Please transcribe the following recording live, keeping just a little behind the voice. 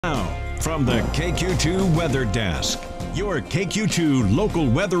Now, from the KQ2 Weather Desk, your KQ2 Local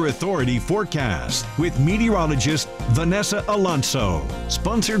Weather Authority forecast with meteorologist Vanessa Alonso,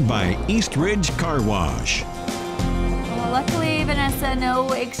 sponsored by East Ridge Car Wash. Well, luckily, Vanessa,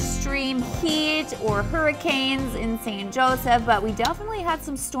 no extreme heat or hurricanes in St. Joseph, but we definitely had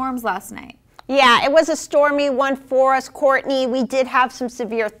some storms last night. Yeah, it was a stormy one for us, Courtney. We did have some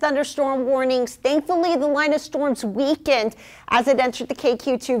severe thunderstorm warnings. Thankfully, the line of storms weakened as it entered the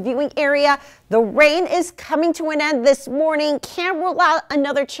KQ2 viewing area. The rain is coming to an end this morning. Can't rule out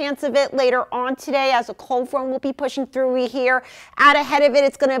another chance of it later on today as a cold front will be pushing through here. Out ahead of it,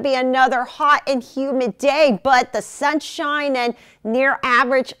 it's going to be another hot and humid day, but the sunshine and near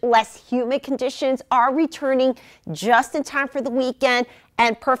average, less humid conditions are returning just in time for the weekend.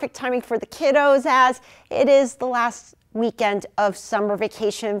 And perfect timing for the kiddos as it is the last weekend of summer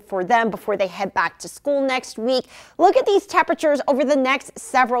vacation for them before they head back to school next week. Look at these temperatures over the next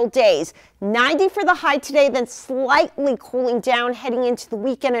several days. 90 for the high today, then slightly cooling down heading into the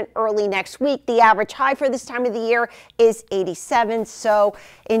weekend and early next week. The average high for this time of the year is 87. So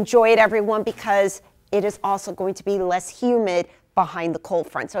enjoy it, everyone, because it is also going to be less humid behind the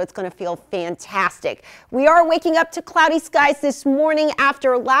cold front, so it's going to feel fantastic. We are waking up to cloudy skies this morning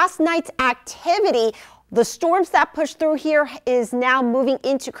after last night's activity. The storms that pushed through here is now moving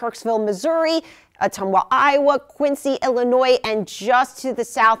into Kirksville, Missouri, Ottumwa, Iowa, Quincy, Illinois, and just to the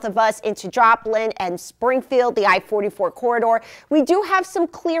south of us into Joplin and Springfield, the I-44 corridor. We do have some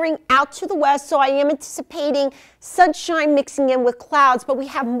clearing out to the west, so I am anticipating sunshine mixing in with clouds, but we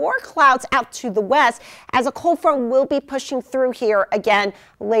have more clouds out to the west as a cold front will be pushing through here again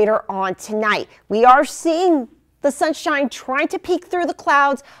later on tonight. We are seeing the sunshine trying to peek through the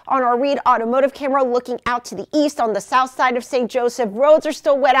clouds on our Reed automotive camera looking out to the east on the south side of St. Joseph. Roads are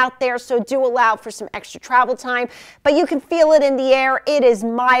still wet out there, so do allow for some extra travel time, but you can feel it in the air. It is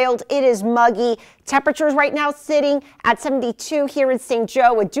mild, it is muggy. Temperatures right now sitting at 72 here in St.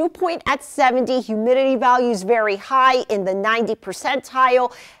 Joe, a dew point at 70, humidity values very high in the 90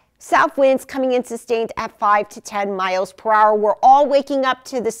 percentile. South winds coming in sustained at 5 to 10 miles per hour. We're all waking up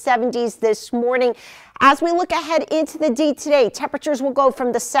to the 70s this morning. As we look ahead into the day today, temperatures will go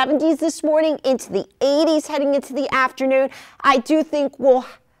from the 70s this morning into the 80s heading into the afternoon. I do think we'll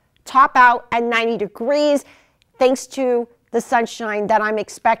top out at 90 degrees thanks to the sunshine that I'm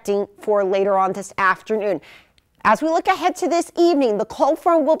expecting for later on this afternoon. As we look ahead to this evening, the cold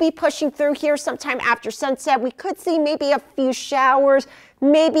front will be pushing through here sometime after sunset. We could see maybe a few showers,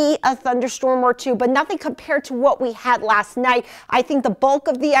 maybe a thunderstorm or two, but nothing compared to what we had last night. I think the bulk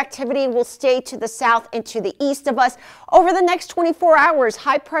of the activity will stay to the south and to the east of us. Over the next 24 hours,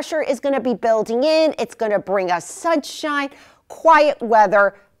 high pressure is going to be building in. It's going to bring us sunshine, quiet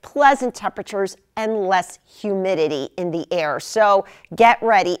weather, pleasant temperatures, and less humidity in the air. So get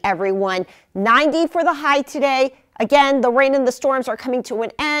ready, everyone. 90 for the high today. Again, the rain and the storms are coming to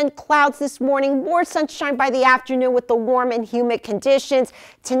an end. Clouds this morning, more sunshine by the afternoon with the warm and humid conditions.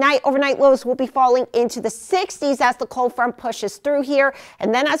 Tonight, overnight lows will be falling into the 60s as the cold front pushes through here.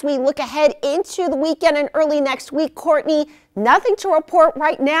 And then as we look ahead into the weekend and early next week, Courtney, nothing to report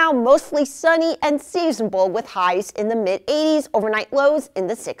right now. Mostly sunny and seasonable with highs in the mid-80s, overnight lows in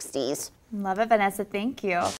the 60s. Love it, Vanessa. Thank you.